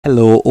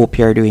Hello, hope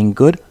you're doing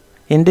good.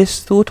 In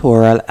this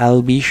tutorial,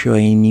 I'll be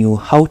showing you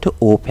how to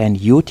open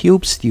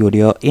YouTube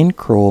Studio in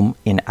Chrome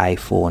in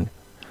iPhone.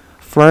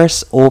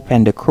 First,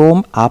 open the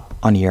Chrome app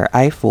on your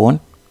iPhone.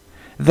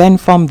 Then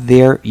from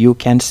there, you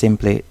can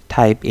simply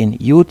type in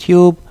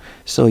YouTube,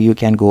 so you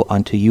can go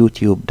onto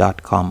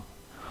youtube.com.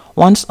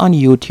 Once on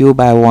YouTube,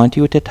 I want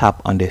you to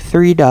tap on the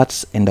three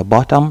dots in the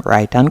bottom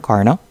right hand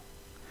corner.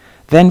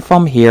 Then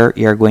from here,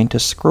 you're going to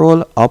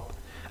scroll up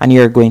and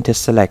you're going to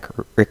select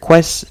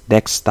Request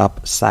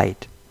Desktop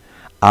Site.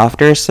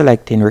 After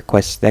selecting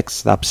Request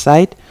Desktop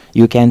Site,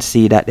 you can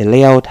see that the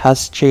layout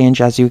has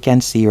changed, as you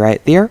can see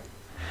right there.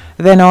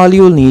 Then all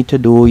you'll need to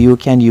do, you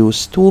can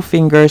use two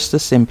fingers to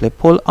simply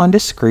pull on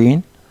the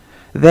screen.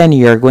 Then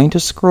you're going to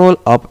scroll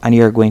up and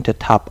you're going to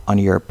tap on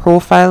your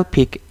profile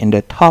pic in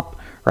the top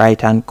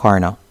right hand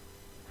corner.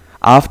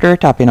 After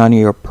tapping on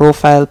your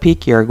profile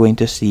pic, you're going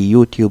to see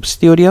YouTube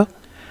Studio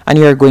and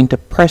you're going to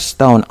press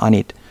down on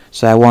it.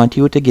 So I want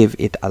you to give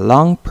it a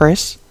long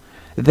press.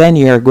 Then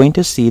you're going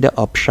to see the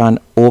option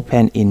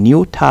Open in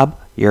New Tab.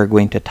 You're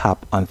going to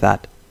tap on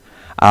that.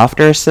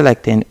 After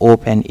selecting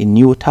Open in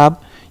New Tab,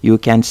 you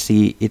can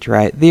see it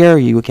right there.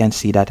 You can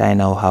see that I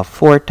now have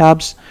 4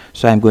 tabs.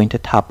 So I'm going to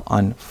tap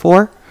on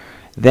 4.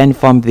 Then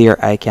from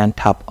there I can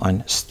tap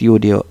on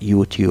Studio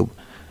YouTube.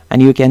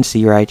 And you can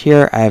see right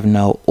here I have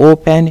now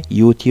opened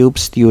YouTube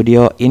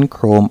Studio in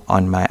Chrome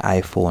on my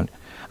iPhone.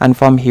 And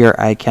from here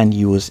I can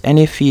use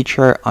any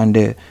feature on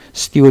the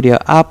Studio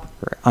app,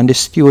 on the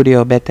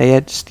Studio, better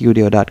yet,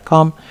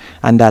 studio.com,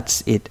 and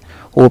that's it.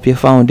 Hope you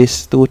found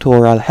this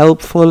tutorial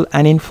helpful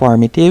and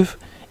informative.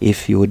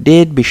 If you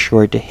did, be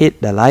sure to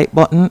hit the like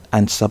button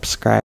and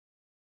subscribe.